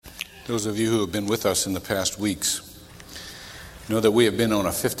Those of you who have been with us in the past weeks know that we have been on a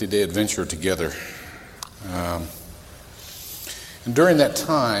 50-day adventure together. And during that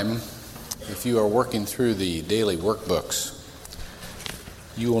time, if you are working through the daily workbooks,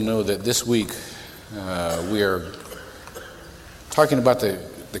 you will know that this week we are talking about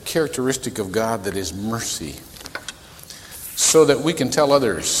the characteristic of God that is mercy, so that we can tell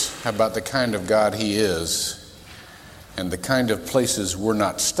others about the kind of God He is and the kind of places we're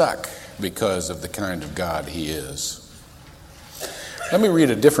not stuck because of the kind of God He is. Let me read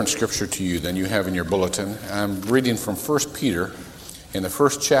a different scripture to you than you have in your bulletin. I'm reading from 1 Peter in the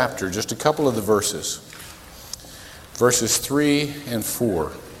first chapter, just a couple of the verses. Verses 3 and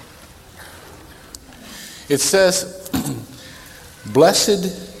 4. It says,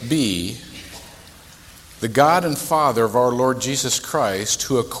 "Blessed be the God and Father of our Lord Jesus Christ,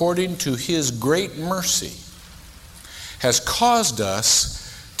 who according to His great mercy has caused us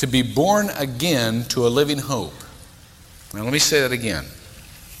to be born again to a living hope." Now let me say that again.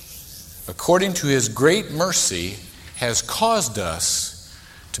 According to His great mercy has caused us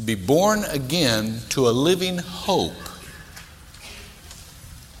to be born again to a living hope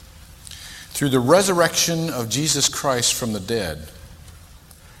through the resurrection of Jesus Christ from the dead,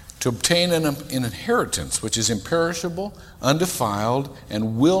 to obtain an inheritance which is imperishable, undefiled,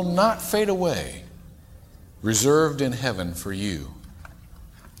 and will not fade away, reserved in heaven for you.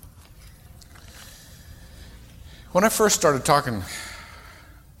 When I first started talking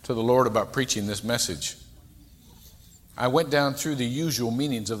to the Lord about preaching this message, I went down through the usual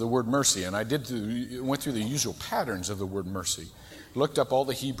meanings of the word mercy, and I went through the usual patterns of the word mercy. Looked up all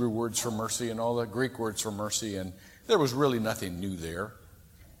the Hebrew words for mercy and all the Greek words for mercy, and there was really nothing new there.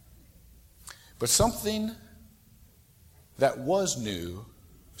 But something that was new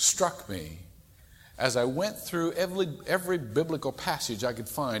struck me as I went through every biblical passage I could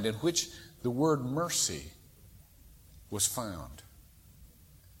find in which the word mercy was found.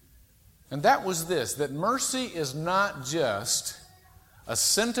 And that was this, that mercy is not just a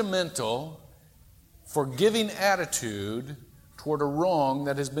sentimental, forgiving attitude toward a wrong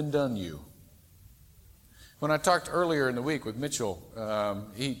that has been done you. When I talked earlier in the week with Mitchell,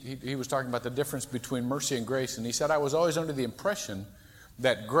 he was talking about the difference between mercy and grace, and he said, I was always under the impression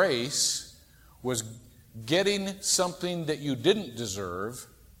that grace was getting something that you didn't deserve,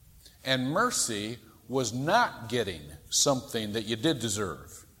 and mercy was not getting something that you did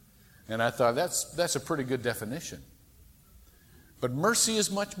deserve. And I thought, that's a pretty good definition. But mercy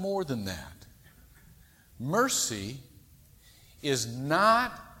is much more than that. Mercy is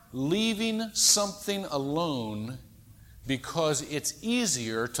not leaving something alone because it's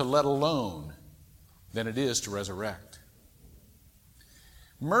easier to let alone than it is to resurrect.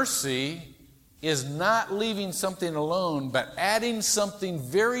 Mercy is not leaving something alone, but adding something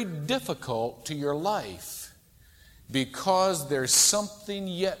very difficult to your life because there's something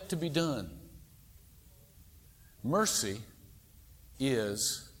yet to be done. Mercy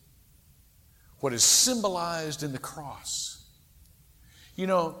is what is symbolized in the cross. You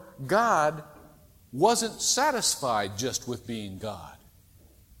know, God wasn't satisfied just with being God.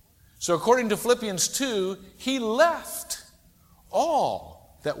 So according to Philippians 2, He left all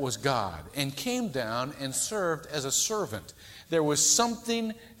that was God and came down and served as a servant. There was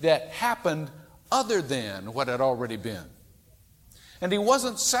something that happened other than what had already been. And He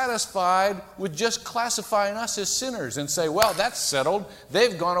wasn't satisfied with just classifying us as sinners and say, well, that's settled.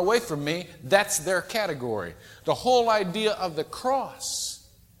 They've gone away from me. That's their category. The whole idea of the cross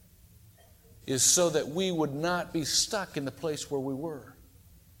is so that we would not be stuck in the place where we were.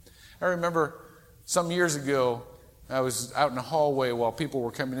 I remember some years ago, I was out in the hallway while people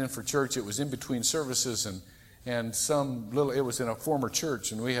were coming in for church. It was in between services, and it was in a former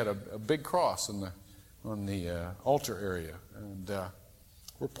church, and we had a big cross on the altar area. And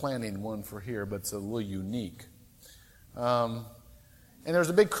we're planning one for here, but it's a little unique. And there was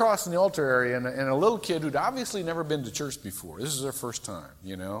a big cross in the altar area, and a little kid who'd obviously never been to church before. This is their first time,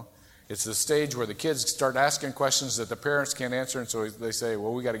 you know. It's the stage where the kids start asking questions that the parents can't answer, and so they say,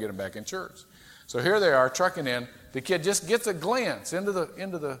 well, we got to get them back in church. So here they are trucking in. The kid just gets a glance into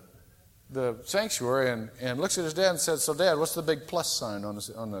the sanctuary and looks at his dad and says, so Dad, what's the big plus sign on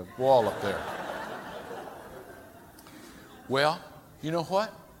the wall up there? Well, you know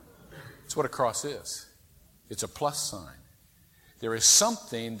what? It's what a cross is. It's a plus sign. There is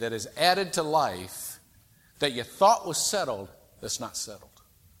something that is added to life that you thought was settled that's not settled.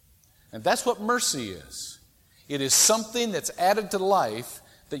 And that's what mercy is. It is something that's added to life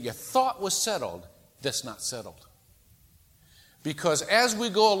that you thought was settled that's not settled. Because as we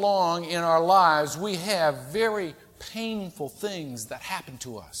go along in our lives, we have very painful things that happen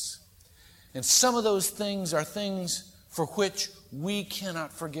to us. And some of those things are things for which we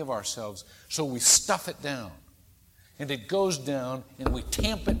cannot forgive ourselves. So we stuff it down. And it goes down and we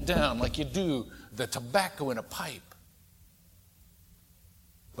tamp it down like you do the tobacco in a pipe.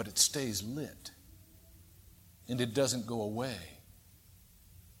 But it stays lit. And it doesn't go away.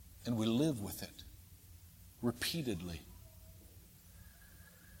 And we live with it repeatedly.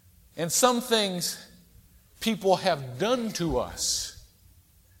 And some things people have done to us.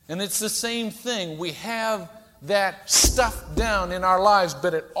 And it's the same thing. We have that stuff down in our lives,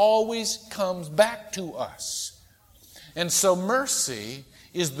 but it always comes back to us. And so mercy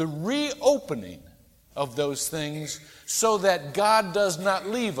is the reopening of those things so that God does not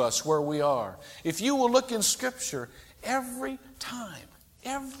leave us where we are. If you will look in Scripture, every time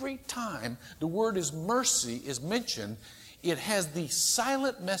the word is mercy is mentioned, it has the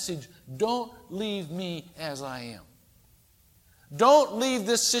silent message, don't leave me as I am. Don't leave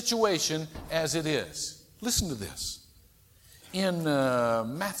this situation as it is. Listen to this. In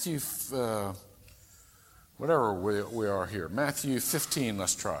Matthew, whatever we are here, Matthew 15,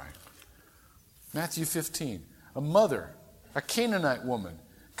 let's try. Matthew 15. A mother, a Canaanite woman,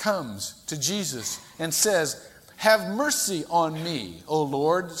 comes to Jesus and says, have mercy on me, O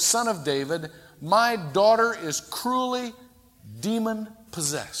Lord, Son of David. My daughter is cruelly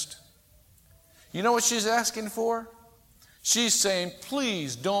demon-possessed. You know what she's asking for? She's saying,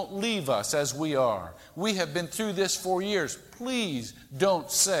 please don't leave us as we are. We have been through this for years. Please don't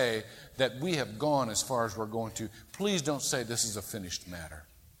say that we have gone as far as we're going to. Please don't say this is a finished matter.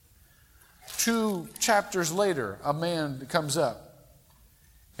 2 chapters later, a man comes up.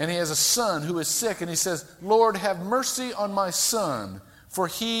 And he has a son who is sick. And he says, Lord, have mercy on my son, for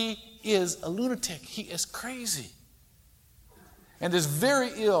he is a lunatic. He is crazy. And is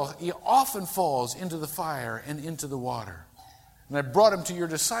very ill. He often falls into the fire and into the water. And I brought him to your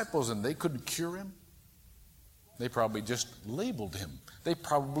disciples, and they couldn't cure him. They probably just labeled him. They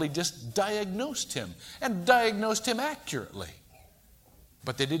probably just diagnosed him, and diagnosed him accurately.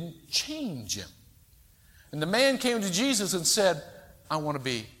 But they didn't change him. And the man came to Jesus and said, I want to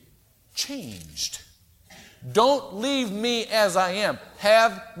be changed. Don't leave me as I am.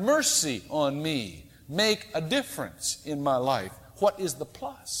 Have mercy on me. Make a difference in my life. What is the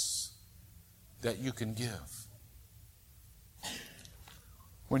plus that you can give?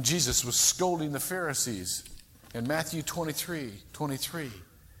 When Jesus was scolding the Pharisees in Matthew 23,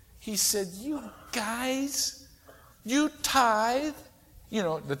 he said, you guys, you tithe. You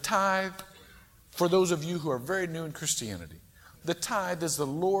know, the tithe, for those of you who are very new in Christianity, the tithe is the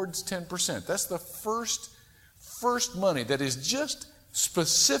Lord's 10%. That's the first money that is just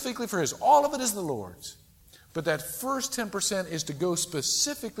specifically for His. All of it is the Lord's. But that first 10% is to go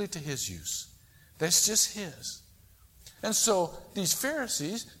specifically to His use. That's just His. And so these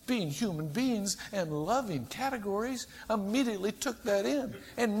Pharisees, being human beings and loving categories, immediately took that in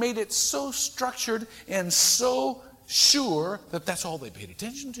and made it so structured and so sure that that's all they paid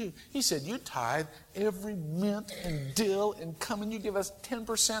attention to. He said, you tithe every mint and dill and come and you give us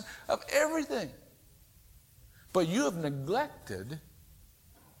 10% of everything. But you have neglected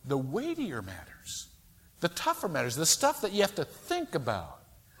the weightier matters, the tougher matters, the stuff that you have to think about,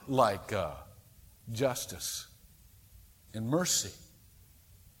 like justice and mercy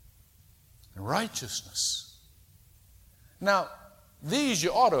and righteousness. Now, these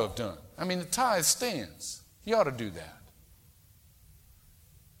you ought to have done. I mean, the tithe stands. You ought to do that.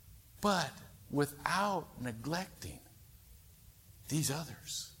 But without neglecting these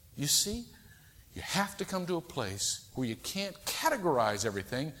others. You see, you have to come to a place where you can't categorize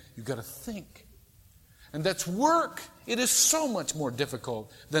everything. You've got to think. And that's work. It is so much more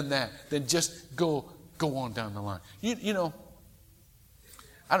difficult than that, than just go on down the line. You know,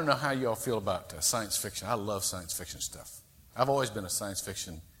 I don't know how you all feel about science fiction. I love science fiction stuff. I've always been a science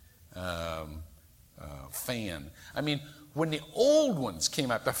fiction fan. I mean, when the old ones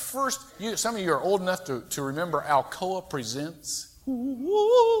came out, the first, some of you are old enough to remember Alcoa Presents.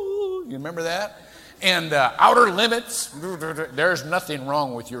 You remember that? And Outer Limits. There's nothing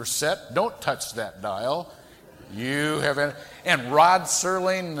wrong with your set. Don't touch that dial. You have, and Rod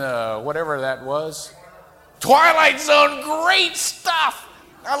Serling, whatever that was. Twilight Zone, great stuff.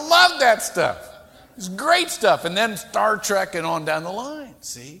 I love that stuff. It's great stuff. And then Star Trek and on down the line,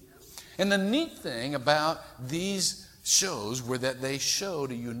 see? And the neat thing about these shows were that they showed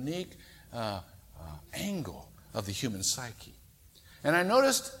a unique angle of the human psyche. And I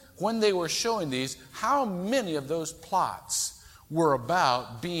noticed when they were showing these, how many of those plots were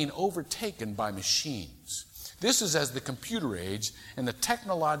about being overtaken by machines. This is as the computer age and the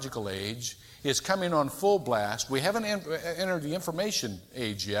technological age is coming on full blast. We haven't entered the information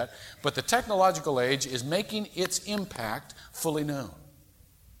age yet, but the technological age is making its impact fully known.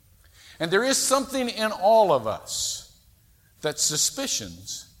 And there is something in all of us that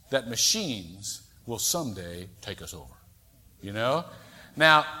suspicions that machines will someday take us over. You know?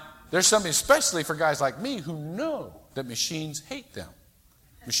 Now, there's something especially for guys like me who know that machines hate them.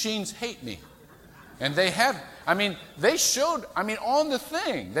 Machines hate me. And they showed on the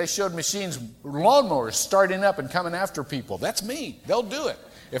thing, they showed machines, lawnmowers starting up and coming after people. That's me. They'll do it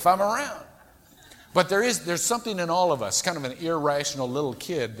if I'm around. But there's something in all of us, kind of an irrational little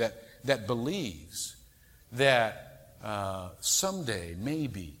kid that believes that someday,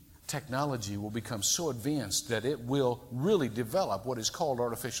 maybe, technology will become so advanced that it will really develop what is called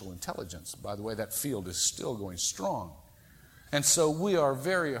artificial intelligence. By the way, that field is still going strong. And so we are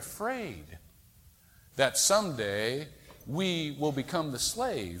very afraid that someday we will become the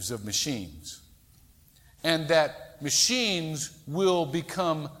slaves of machines, and that machines will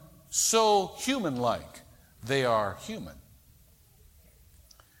become so human-like they are human.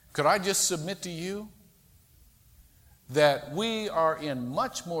 Could I just submit to you that we are in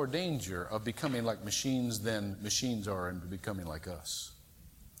much more danger of becoming like machines than machines are in becoming like us?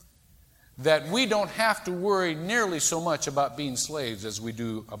 That we don't have to worry nearly so much about being slaves as we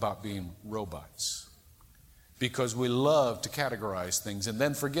do about being robots, because we love to categorize things and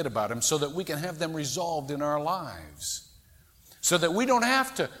then forget about them so that we can have them resolved in our lives, so that we don't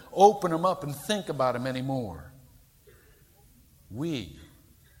have to open them up and think about them anymore. We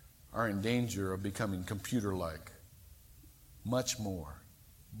are in danger of becoming computer-like much more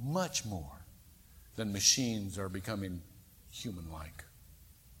than machines are becoming human-like.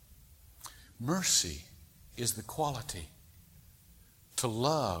 Mercy is the quality to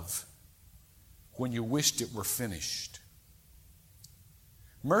love when you wished it were finished.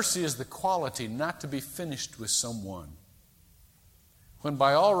 Mercy is the quality not to be finished with someone when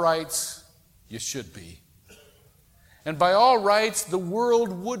by all rights you should be. And by all rights the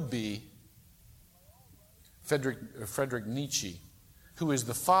world would be. Friedrich Nietzsche, who is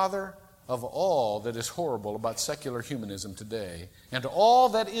the father of all that is horrible about secular humanism today and all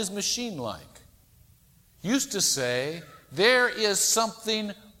that is machine-like, used to say, there is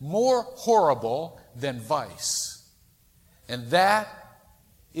something more horrible than vice, and that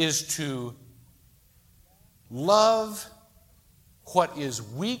is to love what is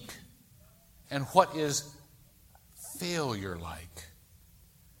weak and what is failure-like.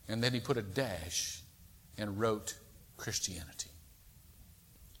 And then he put a dash and wrote Christianity.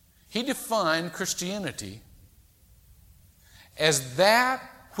 He defined Christianity as that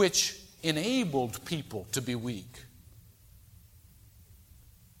which enabled people to be weak.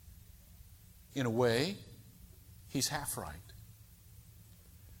 In a way, he's half right.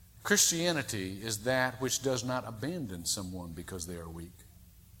 Christianity is that which does not abandon someone because they are weak.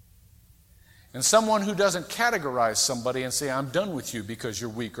 And someone who doesn't categorize somebody and say, I'm done with you because you're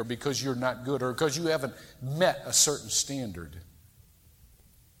weak, or because you're not good, or because you haven't met a certain standard.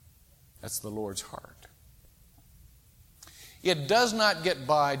 That's the Lord's heart. It does not get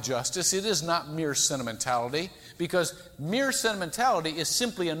by justice. It is not mere sentimentality, because mere sentimentality is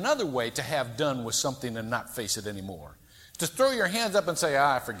simply another way to have done with something and not face it anymore. To throw your hands up and say,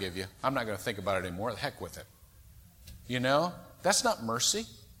 I forgive you. I'm not going to think about it anymore. The heck with it. You know, that's not mercy.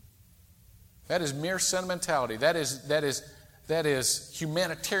 That is mere sentimentality. That is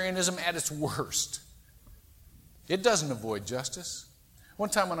humanitarianism at its worst. It doesn't avoid justice. One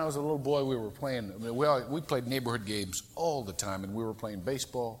time when I was a little boy, we were playing, we played neighborhood games all the time, and we were playing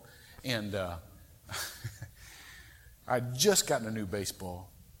baseball, and I'd just gotten a new baseball,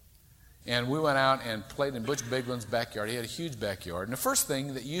 and we went out and played in Butch Bigland's backyard. He had a huge backyard, and the first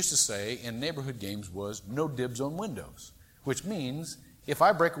thing that you used to say in neighborhood games was, no dibs on windows, which means if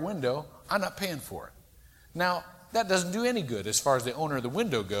I break a window, I'm not paying for it. Now, that doesn't do any good as far as the owner of the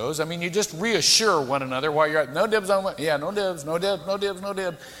window goes. I mean, you just reassure one another while you're at, no dibs on windows. Yeah, no dibs, no dibs, no dibs, no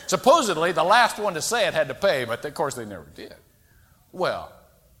dibs. Supposedly, the last one to say it had to pay, but of course they never did. Well,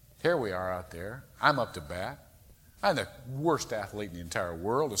 here we are out there. I'm up to bat. I'm the worst athlete in the entire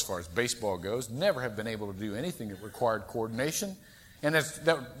world as far as baseball goes. Never have been able to do anything that required coordination. And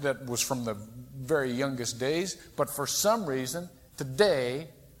that was from the very youngest days. But for some reason, today,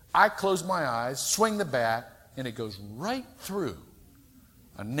 I close my eyes, swing the bat, and it goes right through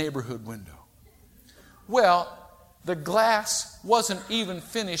a neighborhood window. Well, the glass wasn't even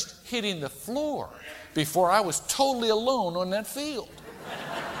finished hitting the floor before I was totally alone on that field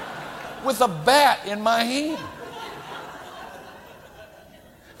with a bat in my hand.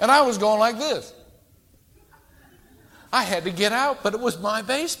 And I was going like this. I had to get out, but it was my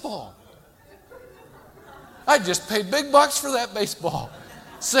baseball. I just paid big bucks for that baseball.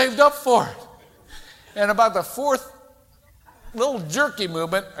 Saved up for it. And about the fourth little jerky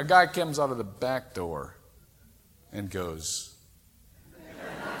movement, a guy comes out of the back door and goes,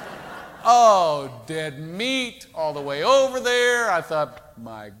 oh, dead meat all the way over there. I thought,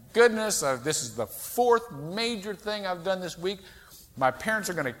 my goodness, this is the fourth major thing I've done this week. My parents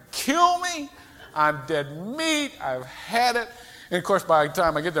are going to kill me. I'm dead meat. I've had it. And of course, by the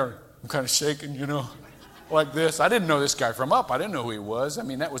time I get there, I'm kind of shaking, like this. I didn't know this guy from up. I didn't know who he was. I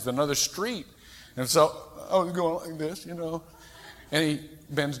mean, that was another street. And so I was going like this, And he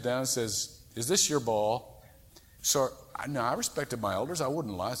bends down and says, is this your ball? So, I respected my elders. I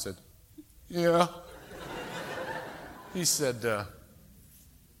wouldn't lie. I said, yeah. He said,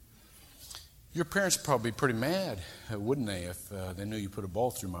 your parents would probably be pretty mad, wouldn't they, if they knew you put a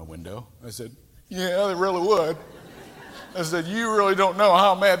ball through my window? I said, yeah, they really would. I said, you really don't know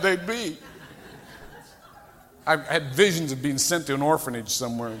how mad they'd be. I had visions of being sent to an orphanage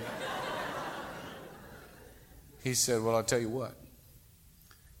somewhere. He said, well, I'll tell you what.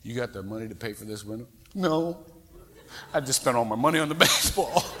 You got the money to pay for this window? No. I just spent all my money on the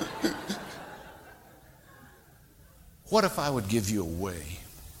baseball. What if I would give you a way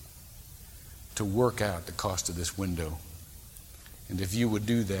to work out the cost of this window? And if you would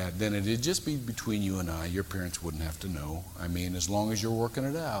do that, then it'd just be between you and I. Your parents wouldn't have to know. I mean, as long as you're working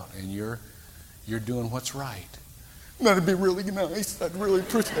it out and you're doing what's right. That'd be really nice. I'd really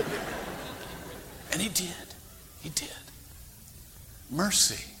appreciate it. And he did. He did.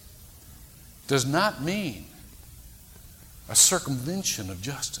 Mercy does not mean a circumvention of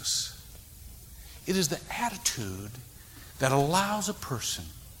justice. It is the attitude that allows a person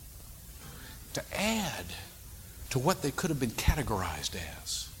to add to what they could have been categorized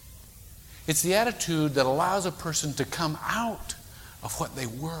as. It's the attitude that allows a person to come out of what they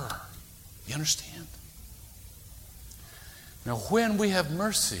were. You understand? Now, when we have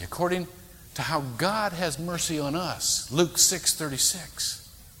mercy, according to how God has mercy on us, Luke 6:36,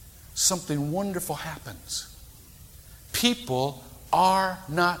 something wonderful happens. People are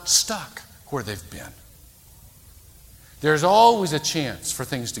not stuck where they've been. There's always a chance for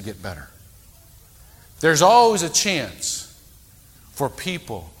things to get better. There's always a chance for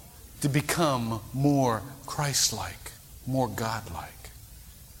people to become more Christ-like, more God-like.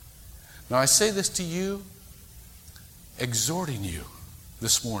 Now, I say this to you, exhorting you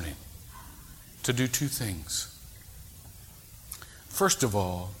this morning to do two things. First of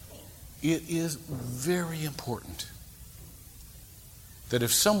all, it is very important that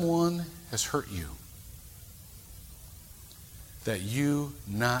if someone has hurt you, that you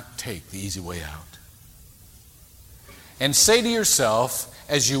not take the easy way out. And say to yourself,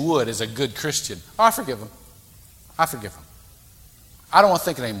 as you would as a good Christian, oh, I forgive him. I forgive him. I don't want to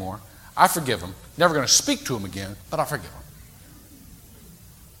think it anymore. I forgive him. Never going to speak to him again, but I forgive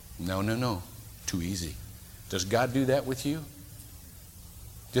him. No. Too easy. Does God do that with you?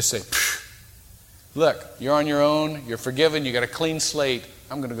 Just say, look, you're on your own. You're forgiven. You got a clean slate.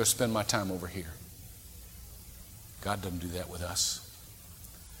 I'm going to go spend my time over here. God doesn't do that with us.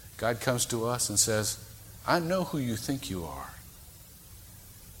 God comes to us and says, I know who you think you are,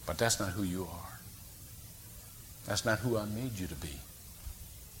 but that's not who you are. That's not who I made you to be.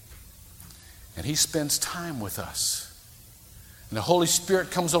 And he spends time with us. And the Holy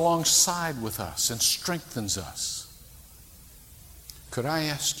Spirit comes alongside with us and strengthens us. Could I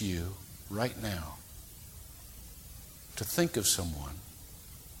ask you right now to think of someone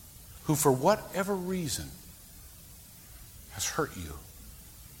who, for whatever reason, has hurt you,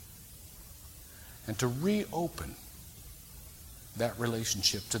 and to reopen that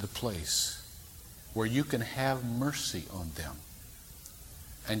relationship to the place where you can have mercy on them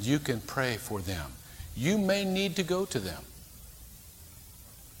and you can pray for them. You may need to go to them.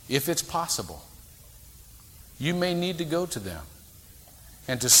 If it's possible, you may need to go to them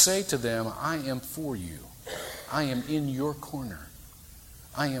and to say to them, I am for you. I am in your corner.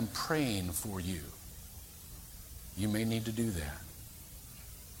 I am praying for you. You may need to do that.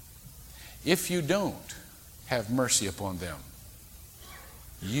 If you don't have mercy upon them,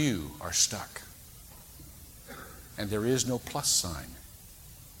 you are stuck. And there is no plus sign.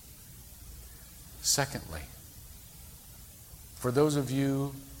 Secondly, for those of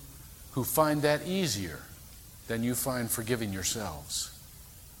you who find that easier than you find forgiving yourselves,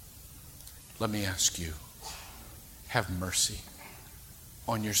 let me ask you, have mercy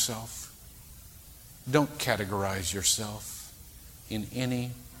on yourself. Don't categorize yourself in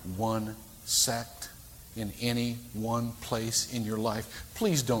any one sect, in any one place in your life.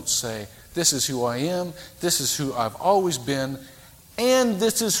 Please don't say, this is who I am, this is who I've always been, and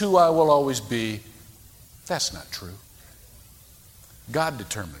this is who I will always be. That's not true. God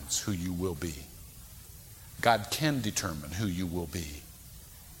determines who you will be. God can determine who you will be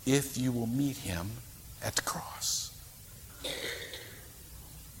if you will meet him at the cross.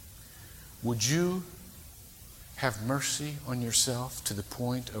 Would you have mercy on yourself to the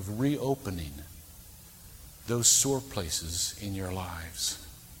point of reopening those sore places in your lives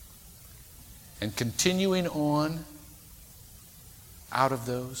and continuing on out of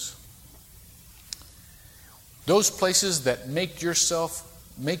those places that make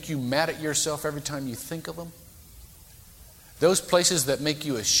you mad at yourself every time you think of them? Those places that make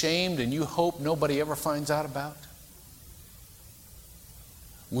you ashamed and you hope nobody ever finds out about?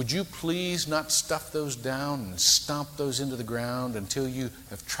 Would you please not stuff those down and stomp those into the ground until you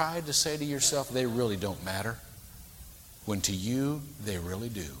have tried to say to yourself, they really don't matter, when to you, they really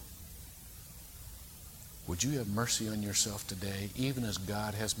do? Would you have mercy on yourself today, even as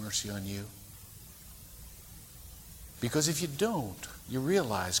God has mercy on you? Because if you don't, you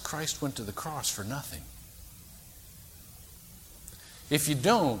realize Christ went to the cross for nothing. If you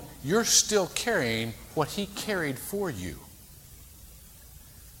don't, you're still carrying what he carried for you.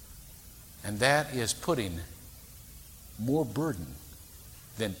 And that is putting more burden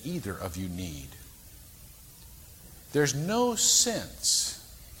than either of you need. There's no sense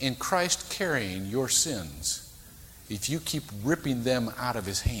in Christ carrying your sins if you keep ripping them out of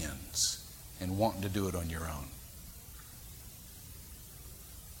his hands and wanting to do it on your own.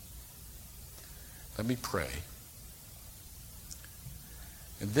 Let me pray.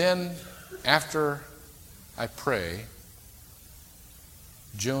 And then, after I pray,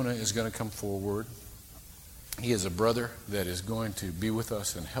 Jonah is going to come forward. He is a brother that is going to be with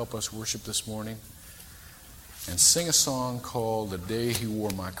us and help us worship this morning and sing a song called "The Day He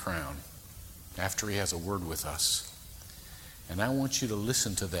Wore My Crown," after he has a word with us. And I want you to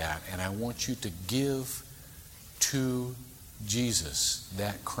listen to that, and I want you to give to Jesus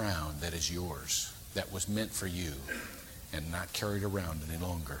that crown that is yours, that was meant for you, and not carried around any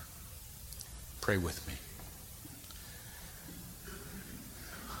longer. Pray with me.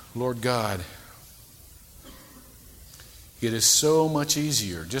 Lord God, it is so much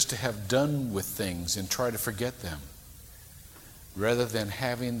easier just to have done with things and try to forget them, rather than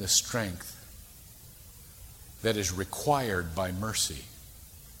having the strength that is required by mercy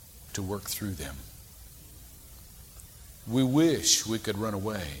to work through them. We wish we could run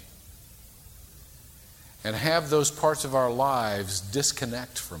away and have those parts of our lives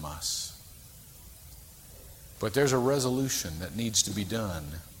disconnect from us. But there's a resolution that needs to be done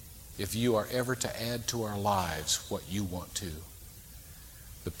if you are ever to add to our lives what you want to.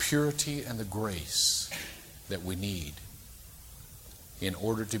 The purity and the grace that we need in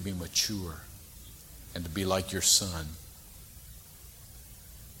order to be mature and to be like your Son.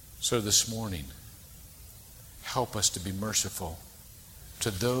 So this morning, help us to be merciful to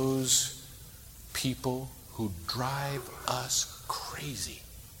those people who drive us crazy.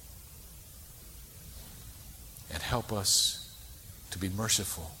 And help us to be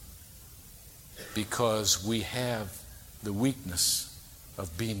merciful because we have the weakness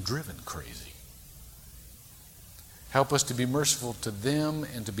of being driven crazy. Help us to be merciful to them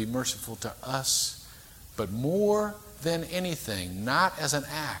and to be merciful to us, but more than anything, not as an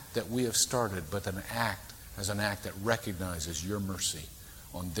act that we have started, but as an act that recognizes your mercy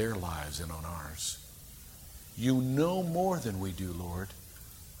on their lives and on ours. You know more than we do, Lord.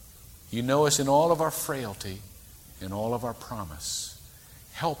 You know us in all of our frailty, in all of our promise.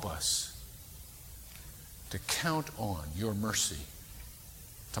 Help us to count on your mercy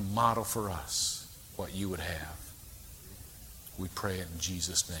to model for us what you would have. We pray it in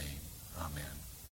Jesus' name. Amen.